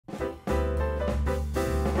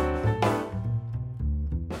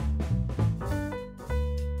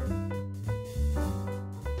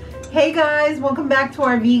Hey guys, welcome back to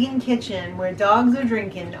our vegan kitchen where dogs are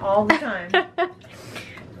drinking all the time.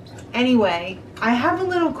 Anyway, I have a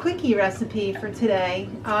little quickie recipe for today.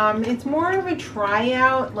 It's more of a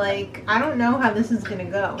tryout, like I don't know how this is gonna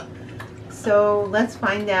go. So let's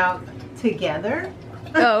find out together.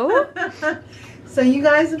 Oh. So you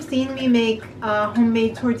guys have seen me make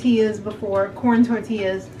homemade tortillas before, corn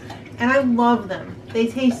tortillas, and I love them. They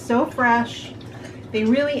taste so fresh. They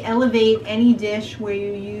really elevate any dish where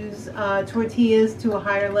you use tortillas to a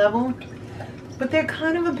higher level. But they're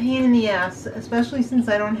kind of a pain in the ass, especially since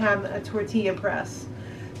I don't have a tortilla press.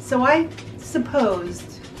 So I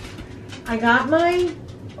supposed, I got my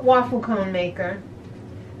waffle cone maker,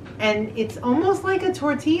 and it's almost like a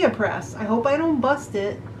tortilla press. I hope I don't bust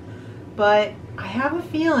it, but I have a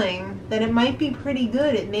feeling that it might be pretty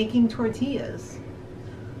good at making tortillas.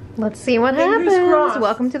 Let's see what Fingers happens. crossed.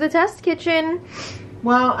 Welcome to the test kitchen.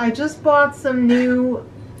 Well, I just bought some new,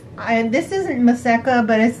 this isn't Maseca,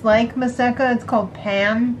 but it's like Maseca. It's called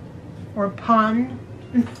pan or pan.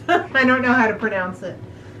 I don't know how to pronounce it.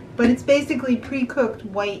 But it's basically pre-cooked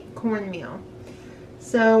white cornmeal.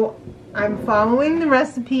 So I'm following the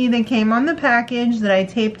recipe that came on the package that I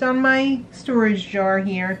taped on my storage jar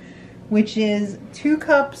here, which is 2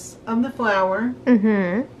 cups of the flour.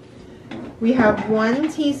 Mm-hmm. We have 1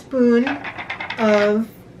 teaspoon of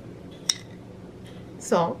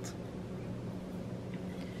salt.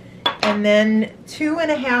 And then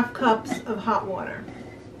 2.5 cups of hot water.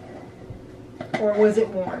 Or was it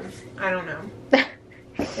warm? I don't know.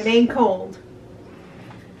 It ain't cold.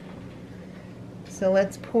 So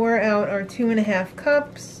let's pour out our 2.5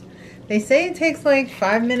 cups. They say it takes like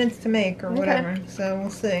 5 minutes to make or whatever. Okay. So we'll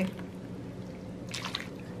see.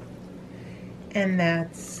 And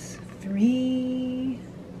that's 3.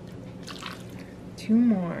 2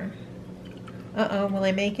 more. Uh-oh, will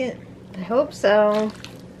I make it? I hope so.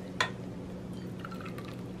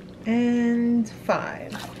 And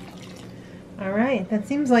 5. All right, that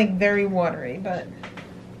seems like very watery, but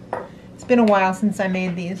it's been a while since I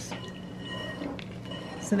made these.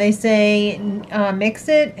 So they say mix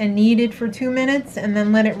it and knead it for 2 minutes and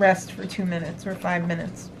then let it rest for 2 minutes or 5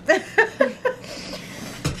 minutes.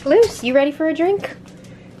 Luce, you ready for a drink?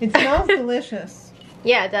 It smells delicious.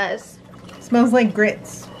 Yeah, it does. It smells like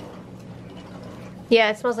grits. Yeah,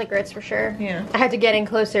 it smells like grits for sure. Yeah. I had to get in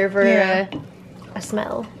closer for a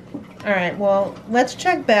smell. All right, well, let's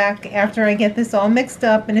check back after I get this all mixed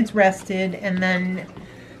up and it's rested, and then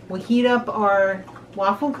we'll heat up our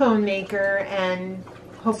waffle cone maker and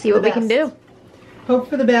hope see what we can do. Hope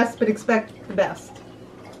for the best, but expect the best.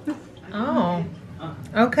 Oh.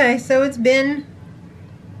 Okay, so it's been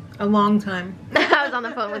a long time. I was on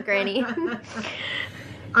the phone with Granny.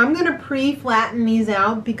 I'm going to pre-flatten these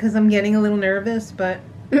out because I'm getting a little nervous, but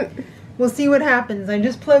we'll see what happens. I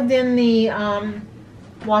just plugged in the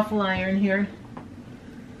waffle iron here,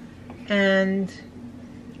 and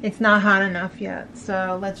it's not hot enough yet.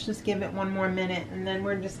 So let's just give it 1 more minute, and then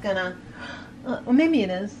we're just going to... well, maybe it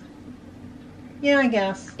is. Yeah, I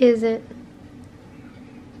guess. Is it?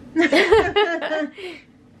 I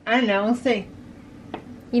don't know. We'll see.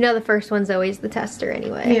 You know the first one's always the tester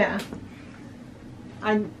anyway. Yeah.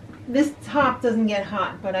 This top doesn't get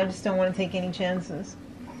hot, but I just don't want to take any chances.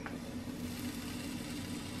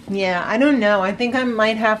 Yeah, I don't know. I think I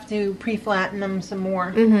might have to pre-flatten them some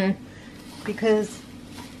more. Mm-hmm. Because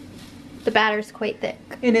the batter's quite thick.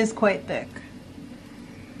 It is quite thick.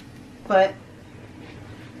 But...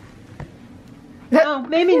 oh,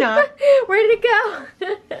 maybe not. Where did it go?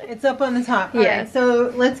 It's up on the top. Yeah. All right,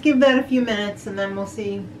 so let's give that a few minutes and then we'll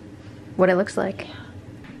see what it looks like.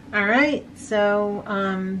 All right,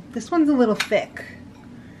 so this one's a little thick,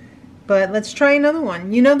 but let's try another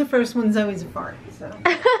one. You know the first one's always a fart, so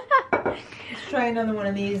let's try another one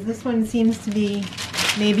of these. This one seems to be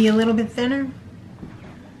maybe a little bit thinner.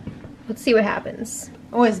 Let's see what happens.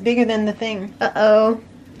 Oh, it's bigger than the thing. Uh-oh.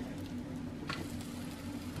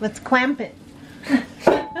 Let's clamp it.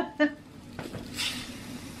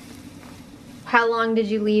 How long did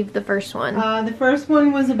you leave the first one? The first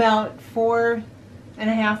one was about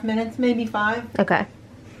 4.5 minutes, maybe 5. Okay.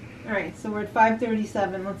 All right, so we're at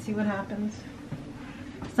 5:37. Let's see what happens.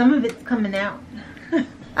 Some of it's coming out.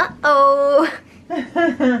 Uh-oh.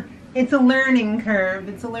 It's a learning curve.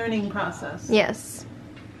 It's a learning process. Yes.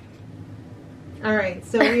 All right,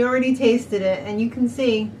 so we already tasted it, and you can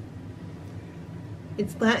see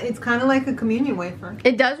it's kind of like a communion wafer.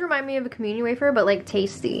 It does remind me of a communion wafer, but like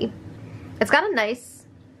tasty. It's got a nice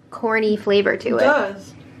corny flavor to it. It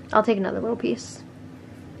does. I'll take another little piece.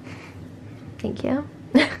 Thank you.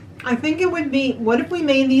 I think it would be, what if we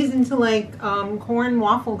made these into like corn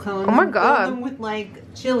waffle cones? Oh my and God. filled them with like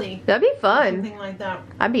chili. That'd be fun. Something like that.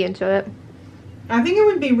 I'd be into it. I think it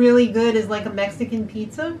would be really good as like a Mexican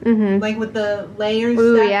pizza. Like with the layers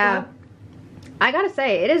stacked up. I gotta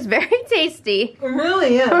say, it is very tasty. It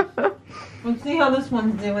really is. Let's see how this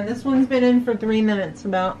one's doing. This one's been in for 3 minutes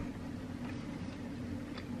about.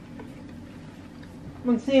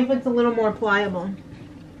 Let's see if it's a little more pliable.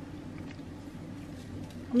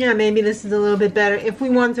 Yeah, maybe this is a little bit better if we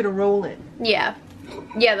wanted to roll it. Yeah.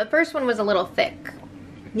 Yeah, the first one was a little thick.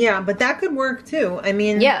 Yeah, but that could work too. I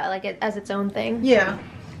mean... Yeah, like it as its own thing. Yeah.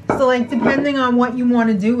 So like depending on what you want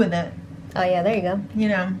to do with it. Oh yeah, there you go. You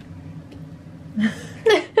know.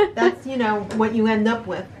 That's, you know, what you end up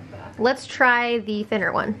with. Let's try the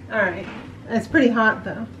thinner one. Alright. It's pretty hot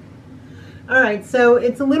though. Alright, so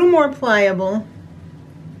it's a little more pliable.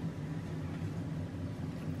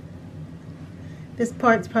 This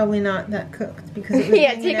part's probably not that cooked because it was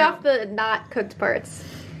yeah, take off the not cooked parts.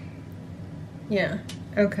 Yeah,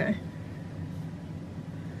 okay.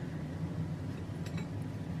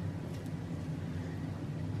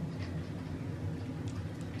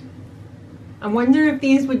 I wonder if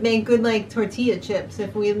these would make good like tortilla chips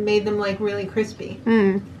if we made them like really crispy.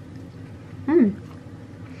 It'd be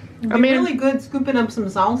really good scooping up some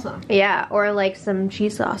salsa. Yeah, or like some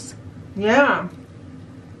cheese sauce. Yeah.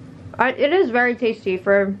 It is very tasty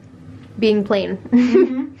for being plain.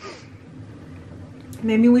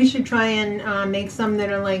 Maybe we should try and make some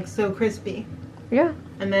that are like so crispy. Yeah.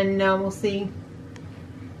 And then we'll see.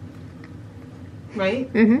 Right?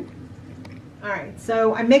 Alright,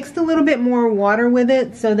 so I mixed a little bit more water with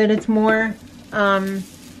it so that it's more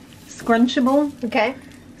scrunchable. Okay.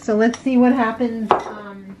 So let's see what happens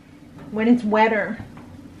when it's wetter.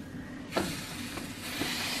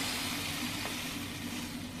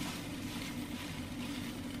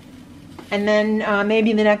 And then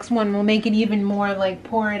maybe the next one we'll make it even more, like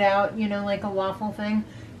pour it out, you know, like a waffle thing.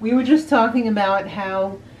 We were just talking about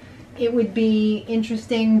how it would be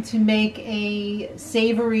interesting to make a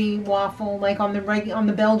savory waffle, like on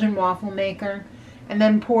the Belgian waffle maker, and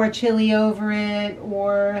then pour chili over it,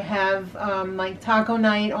 or have like taco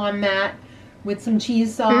night on that with some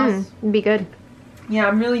cheese sauce. It'd be good. Yeah,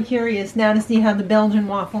 I'm really curious now to see how the Belgian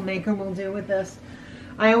waffle maker will do with this.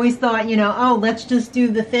 I always thought, you know, oh, let's just do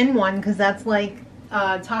the thin one because that's like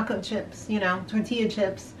taco chips, you know, tortilla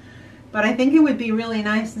chips. But I think it would be really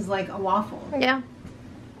nice as like a waffle. Yeah.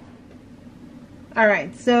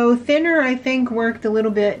 Alright, so thinner I think worked a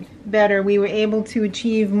little bit better. We were able to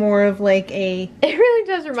achieve more of like a It really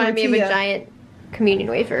does remind tortilla. me of a giant communion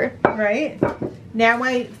wafer. Right? Now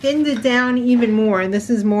I thinned it down even more. This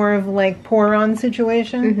is more of like pour-on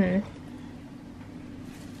situation.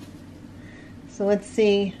 So let's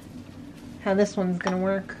see how this one's going to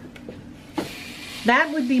work.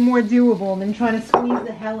 That would be more doable than trying to squeeze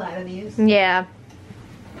the hell out of these. Yeah.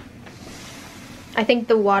 I think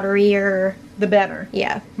the waterier, the better.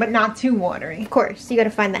 Yeah. But not too watery. Of course, you got to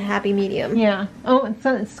find that happy medium. Yeah. Oh,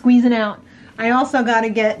 it's squeezing out. I also got to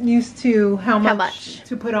get used to how much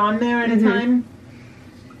to put on there at a time.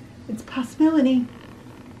 It's a possibility.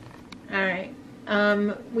 All right.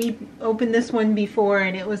 We opened this one before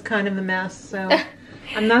and it was kind of a mess, so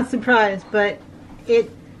I'm not surprised, but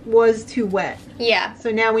it was too wet. Yeah.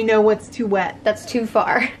 So now we know what's too wet. That's too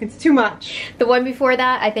far. It's too much. The one before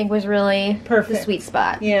that, I think, was really perfect. The sweet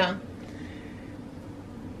spot. Yeah.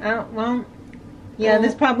 Oh, well, yeah,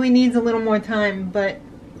 this probably needs a little more time, but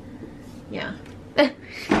yeah.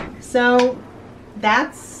 So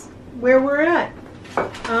that's where we're at.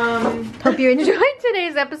 Hope you enjoyed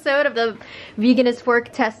today's episode of the Veganist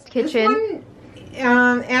Fork Test Kitchen. This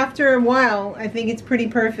one, after a while, I think it's pretty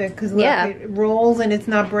perfect because it rolls and it's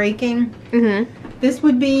not breaking. This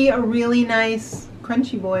would be a really nice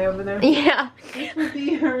crunchy boy over there. Yeah. This would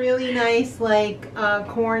be a really nice like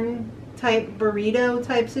corn type burrito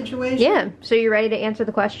type situation. Yeah. So you ready to answer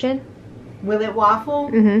the question? Will it waffle?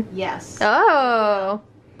 Yes. Oh.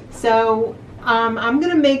 So I'm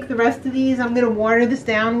gonna make the rest of these. I'm gonna water this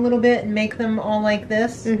down a little bit and make them all like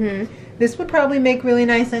this. This would probably make really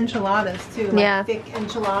nice enchiladas too, like thick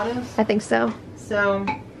enchiladas. I think so. So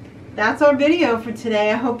that's our video for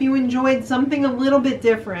today. I hope you enjoyed something a little bit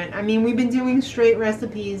different. I mean, we've been doing straight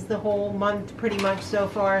recipes the whole month pretty much so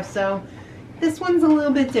far, so this one's a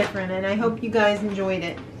little bit different, and I hope you guys enjoyed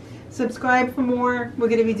it. Subscribe for more. We're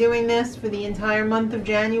going to be doing this for the entire month of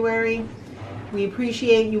January. We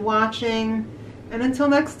appreciate you watching, and until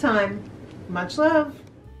next time, much love.